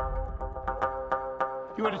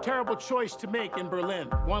 You had a terrible choice to make in Berlin.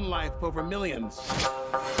 One life over millions.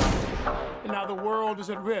 And now the world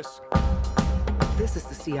is at risk. This is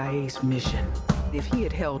the CIA's mission. If he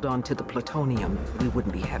had held on to the plutonium, we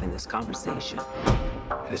wouldn't be having this conversation.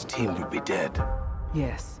 His team would be dead.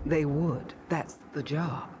 Yes, they would. That's the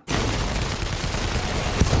job.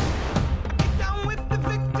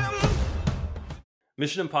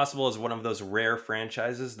 Mission Impossible is one of those rare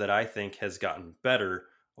franchises that I think has gotten better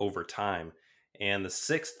over time. And the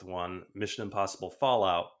 6th one, Mission Impossible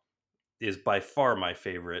Fallout, is by far my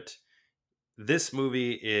favorite. This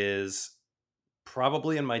movie is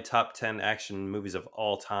probably in my top 10 action movies of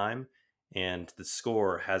all time. and the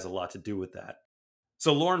score has a lot to do with that.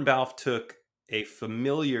 So Lauren Balfe took a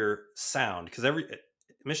familiar sound, because every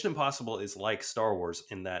Mission Impossible is like Star Wars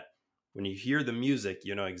in that when you hear the music,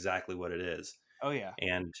 you know exactly what it is. Oh yeah.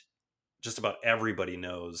 And just about everybody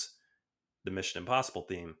knows the Mission Impossible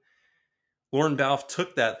theme. Lauren Balfe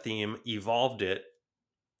took that theme, evolved it.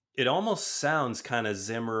 It almost sounds kind of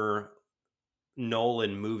Zimmer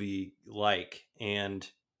Nolan movie like, and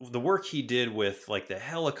the work he did with like the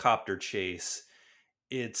helicopter chase,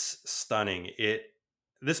 it's stunning.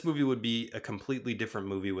 This movie would be a completely different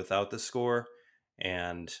movie without the score,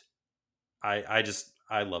 and I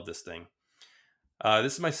love this thing.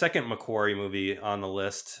 This is my second McQuarrie movie on the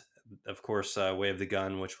list. Of course, Way of the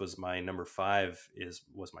Gun, which was my number 5,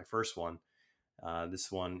 was my first one.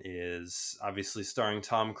 This one is obviously starring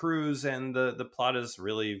Tom Cruise, and the plot is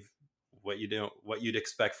really what you'd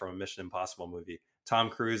expect from a Mission Impossible movie. Tom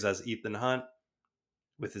Cruise as Ethan Hunt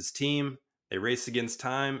with his team. They race against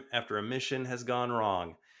time after a mission has gone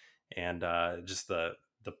wrong, and just the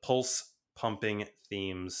pulse pumping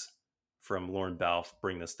themes from Lauren Balfe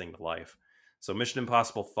bring this thing to life. So Mission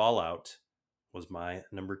Impossible Fallout was my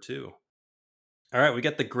number 2. All right, we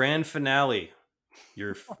got the grand finale.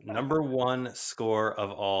 Your number 1 score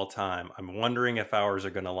of all time. I'm wondering if ours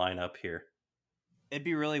are going to line up here. It'd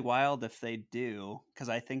be really wild if they do, because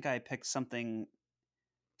I think I picked something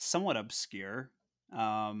somewhat obscure.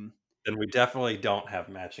 Then we definitely don't have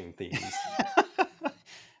matching themes.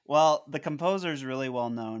 Well, the composer's really well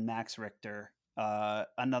known, Max Richter.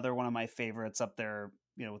 Another one of my favorites up there,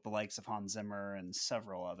 with the likes of Hans Zimmer and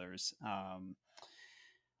several others.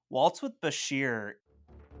 Waltz with Bashir.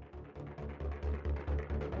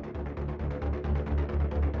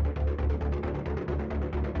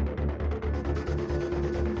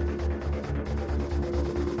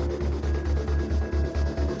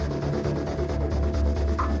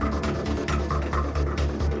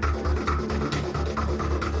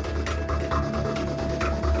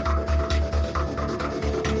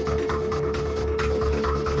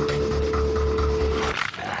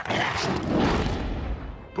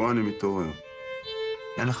 פה אני מתעורר.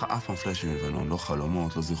 אין לך אף פעם פלאשים לבנון, לא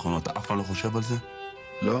חלומות, לא זיכרונות, אתה אף פעם לא חושב על זה?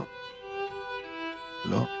 לא.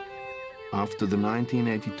 לא. After the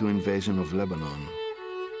 1982 invasion of Lebanon,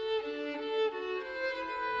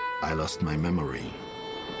 I lost my memory.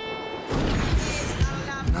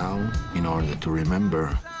 Now, in order to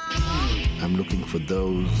remember, I'm looking for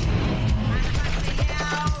those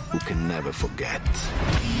who can never forget.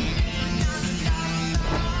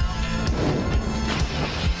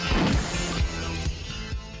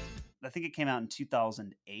 I think it came out in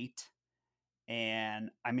 2008.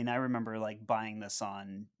 And I mean, I remember like buying this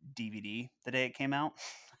on DVD the day it came out.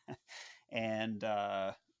 And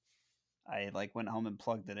I like went home and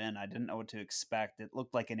plugged it in. I didn't know what to expect. It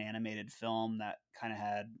looked like an animated film that kind of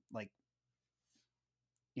had like,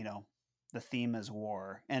 the theme is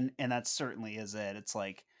war. And that certainly is it. It's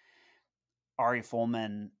like Ari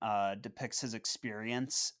Folman depicts his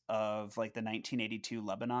experience of like the 1982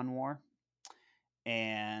 Lebanon War.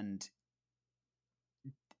 And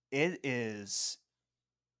it is,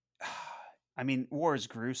 I mean, war is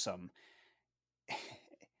gruesome.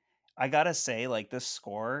 I gotta say, like, this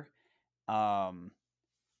score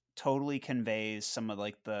totally conveys some of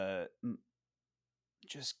like the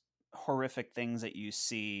just horrific things that you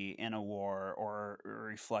see in a war or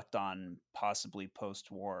reflect on possibly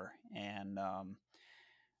post-war. And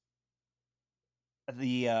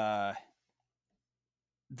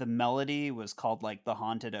the melody was called like The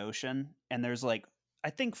Haunted Ocean, and there's like I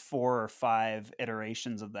think 4 or 5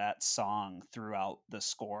 iterations of that song throughout the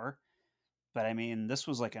score. But I mean, this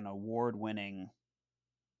was like an award-winning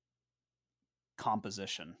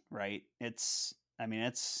composition, right?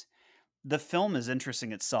 The film is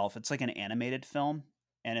interesting itself. It's like an animated film,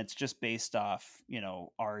 and it's just based off,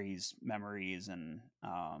 Ari's memories and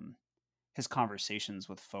his conversations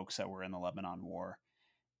with folks that were in the Lebanon War.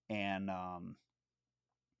 And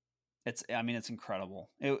it's incredible.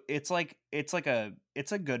 It's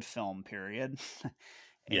a good film, period.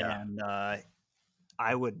 Yeah. And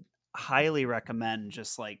I would highly recommend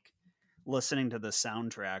just like listening to the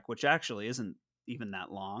soundtrack, which actually isn't even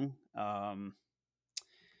that long.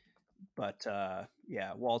 But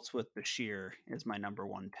Waltz with Bashir is my number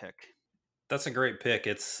 1 pick. That's a great pick.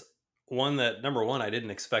 It's one that, number 1, I didn't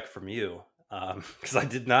expect from you, because I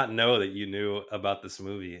did not know that you knew about this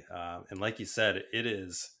movie. And like you said,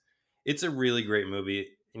 it's a really great movie.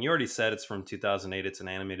 And you already said it's from 2008. It's an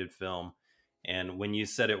animated film. And when you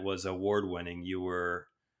said it was award-winning, you were,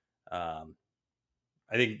 I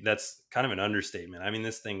think that's kind of an understatement. I mean,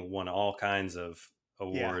 this thing won all kinds of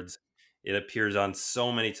awards. It appears on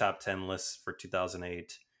so many top 10 lists for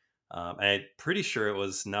 2008. I'm pretty sure it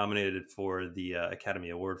was nominated for the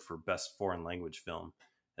Academy Award for Best Foreign Language Film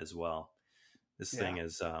as well. This thing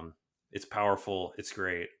is, it's powerful, it's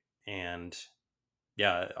great, and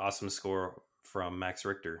yeah, awesome score from Max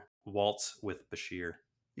Richter. Waltz with Bashir.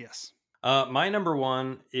 Yes. My number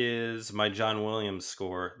one is my John Williams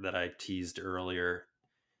score that I teased earlier.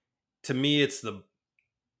 To me, it's the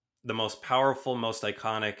most powerful, most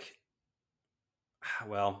iconic.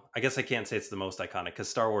 Well, I guess I can't say it's the most iconic because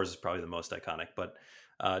Star Wars is probably the most iconic, but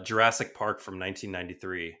Jurassic Park from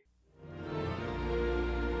 1993.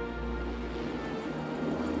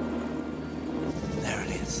 There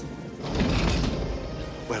it is.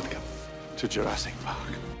 Welcome to Jurassic Park.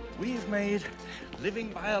 We've made living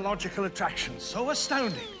biological attractions so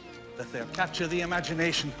astounding that they'll capture the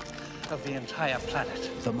imagination of the entire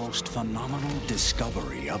planet. The most phenomenal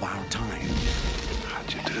discovery of our time.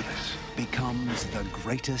 How'd you do this? Becomes the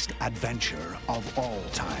greatest adventure of all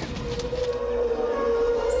time.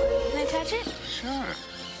 Can I touch it? Sure.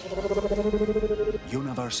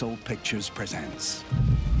 Universal Pictures presents.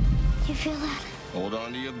 You feel that? Hold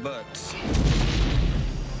on to your butts.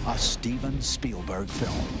 A Steven Spielberg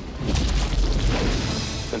film.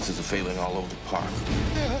 Fences are failing all over the park.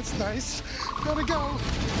 Yeah, that's nice. Gotta go.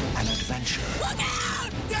 An adventure. Look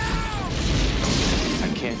out! No! I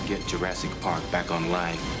can't get Jurassic Park back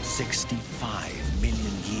online. 65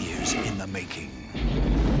 million years in the making.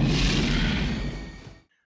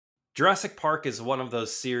 Jurassic Park is one of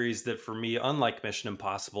those series that, for me, unlike Mission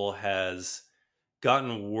Impossible, has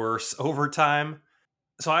gotten worse over time.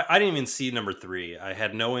 So I didn't even see number 3. I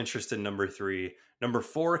had no interest in number 3. Number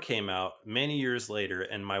 4 came out many years later,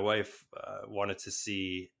 and my wife wanted to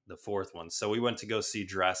see the 4th one. So we went to go see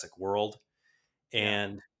Jurassic World.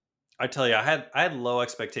 And I tell you, I had low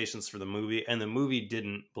expectations for the movie, and the movie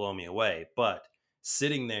didn't blow me away. But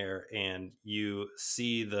sitting there and you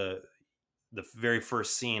see the very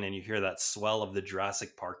first scene and you hear that swell of the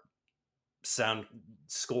Jurassic Park sound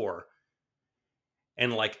score,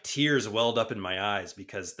 and like tears welled up in my eyes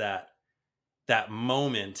because that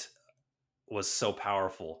moment was so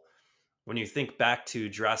powerful. When you think back to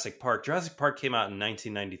Jurassic Park came out in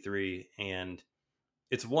 1993, and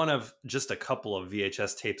it's one of just a couple of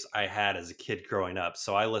VHS tapes I had as a kid growing up.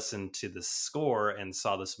 So I listened to the score and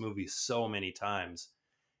saw this movie so many times.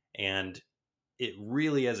 And it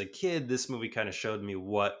really, as a kid, this movie kind of showed me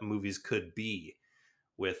what movies could be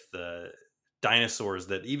with the dinosaurs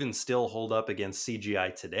that even still hold up against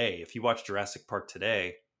CGI today. If you watch Jurassic Park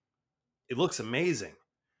today, it looks amazing.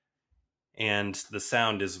 And the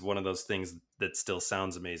sound is one of those things that still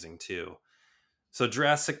sounds amazing too. So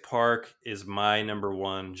Jurassic Park is my number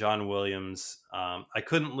one. John Williams. I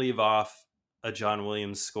couldn't leave off a John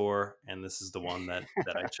Williams score, and this is the one that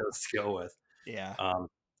I chose to go with. Yeah.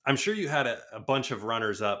 I'm sure you had a bunch of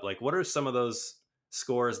runners up. Like, what are some of those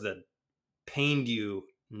scores that pained you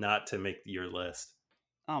not to make your list?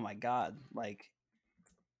 Oh my God. Like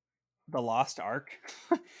The Lost Ark,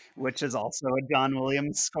 which is also a John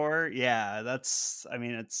Williams score. Yeah, it's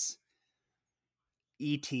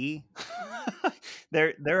E.T.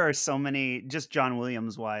 There are so many, just John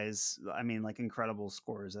Williams wise, like incredible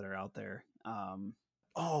scores that are out there. I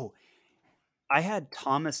had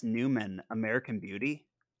Thomas Newman, American Beauty.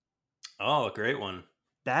 Oh, a great one.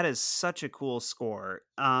 That is such a cool score.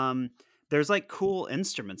 There's like cool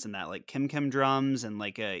instruments in that, like Kim drums and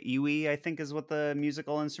like a EWI, I think is what the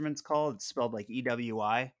musical instrument's called. It's spelled like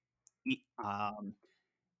EWI.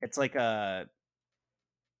 It's like an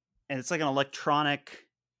electronic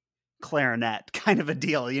clarinet kind of a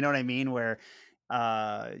deal. You know what I mean? Where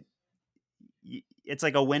it's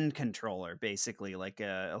like a wind controller, basically, like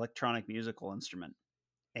a electronic musical instrument.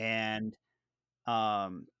 And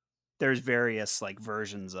there's various like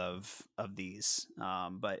versions of these,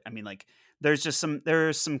 but like there's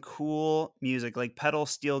some cool music, like pedal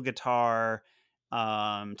steel guitar,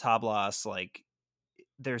 tablas. Like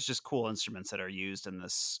there's just cool instruments that are used in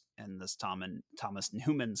this Thomas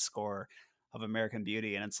Newman score of American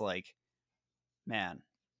Beauty, and it's like, man,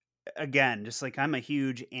 again, just like I'm a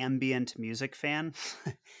huge ambient music fan,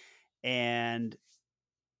 and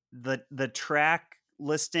the track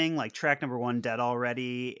listing, like track number 1, Dead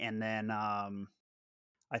Already, and then I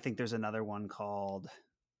think there's another one called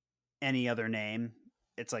Any Other Name.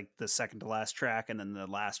 It's like the second to last track, and then the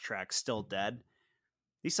last track, Still Dead.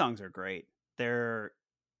 These songs are great. They're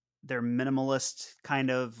minimalist, kind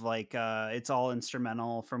of like it's all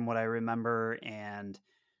instrumental from what I remember, and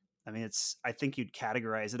I think you'd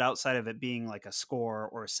categorize it, outside of it being like a score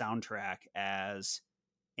or a soundtrack, as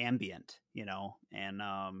ambient, and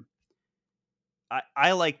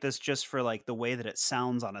I like this just for like the way that it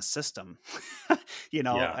sounds on a system,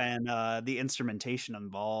 Yeah. and the instrumentation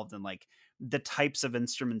involved, and like the types of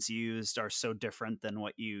instruments used are so different than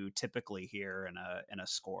what you typically hear in a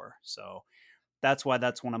score. So that's why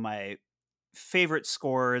that's one of my favorite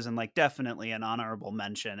scores, and like definitely an honorable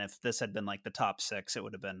mention. If this had been like the top 6, it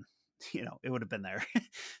would have been, it would have been there.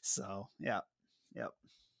 So yeah. Yep.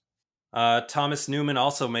 Thomas Newman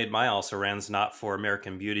also made my also rans, not for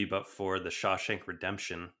American Beauty, but for The Shawshank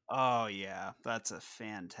Redemption. Oh yeah, that's a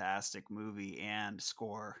fantastic movie and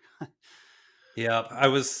score. Yeah, I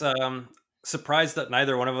was surprised that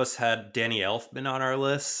neither one of us had Danny Elfman on our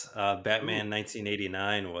list. Batman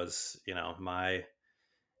 1989 was, my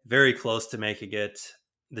very close to making it.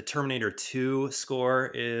 The Terminator 2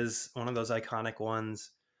 score is one of those iconic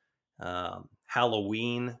ones.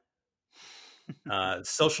 Halloween.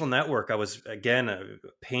 Social Network, I was, again,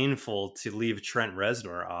 painful to leave Trent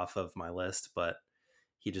Reznor off of my list, but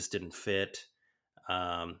he just didn't fit.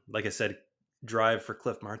 Like I said, Drive for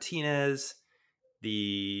Cliff Martinez,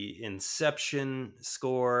 the Inception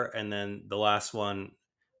score, and then the last one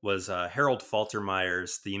was Harold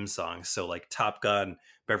Faltermeyer's theme song. So like Top Gun,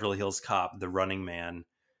 Beverly Hills Cop, The Running Man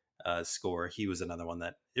score. He was another one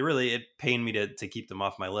that it pained me to keep them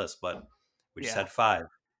off my list, but we just had 5.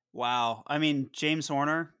 Wow. I mean, James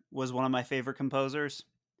Horner was one of my favorite composers.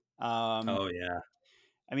 Oh yeah.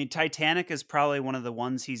 I mean, Titanic is probably one of the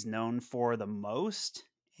ones he's known for the most,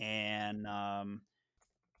 and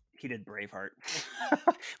he did Braveheart,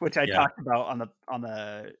 which I talked about on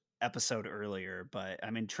the episode earlier. But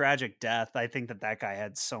I mean, Tragic Death, I think that guy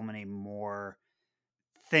had so many more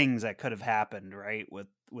things that could have happened, right,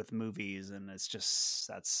 with movies, and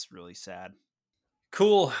that's really sad.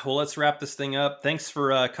 Cool. Well, let's wrap this thing up. Thanks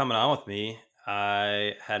for coming on with me.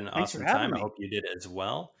 I had an awesome time. I hope you did as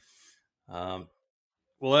well. Well,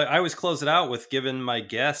 I always close it out with giving my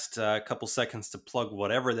guest a couple seconds to plug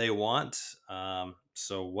whatever they want.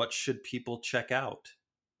 So what should people check out?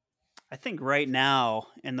 I think right now,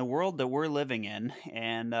 in the world that we're living in,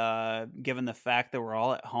 and given the fact that we're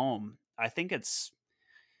all at home, I think it's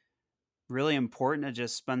really important to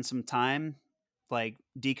just spend some time like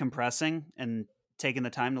decompressing and taking the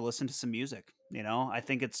time to listen to some music. I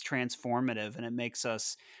think it's transformative, and it makes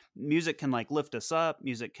music can like lift us up.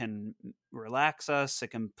 Music can relax us. It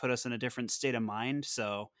can put us in a different state of mind.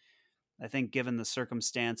 So I think given the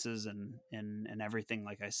circumstances and everything,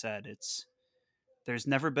 like I said, there's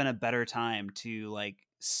never been a better time to like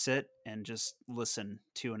sit and just listen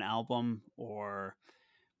to an album or,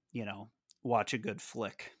 watch a good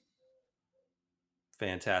flick.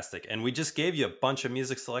 Fantastic. And we just gave you a bunch of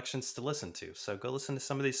music selections to listen to. So go listen to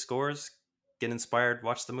some of these scores, get inspired,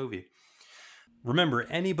 watch the movie. Remember,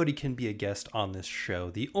 anybody can be a guest on this show.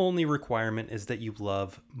 The only requirement is that you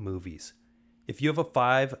love movies. If you have a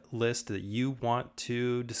 5 list that you want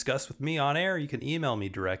to discuss with me on air, you can email me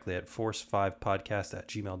directly at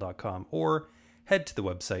force5podcast@gmail.com or head to the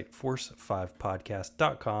website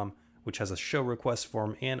force5podcast.com, which has a show request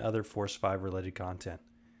form and other Force 5 related content.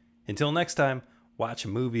 Until next time, watch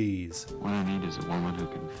movies. What I need is a woman who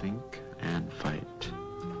can think and fight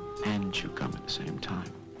and chew gum at the same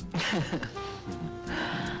time.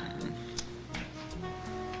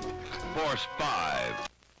 Force 5.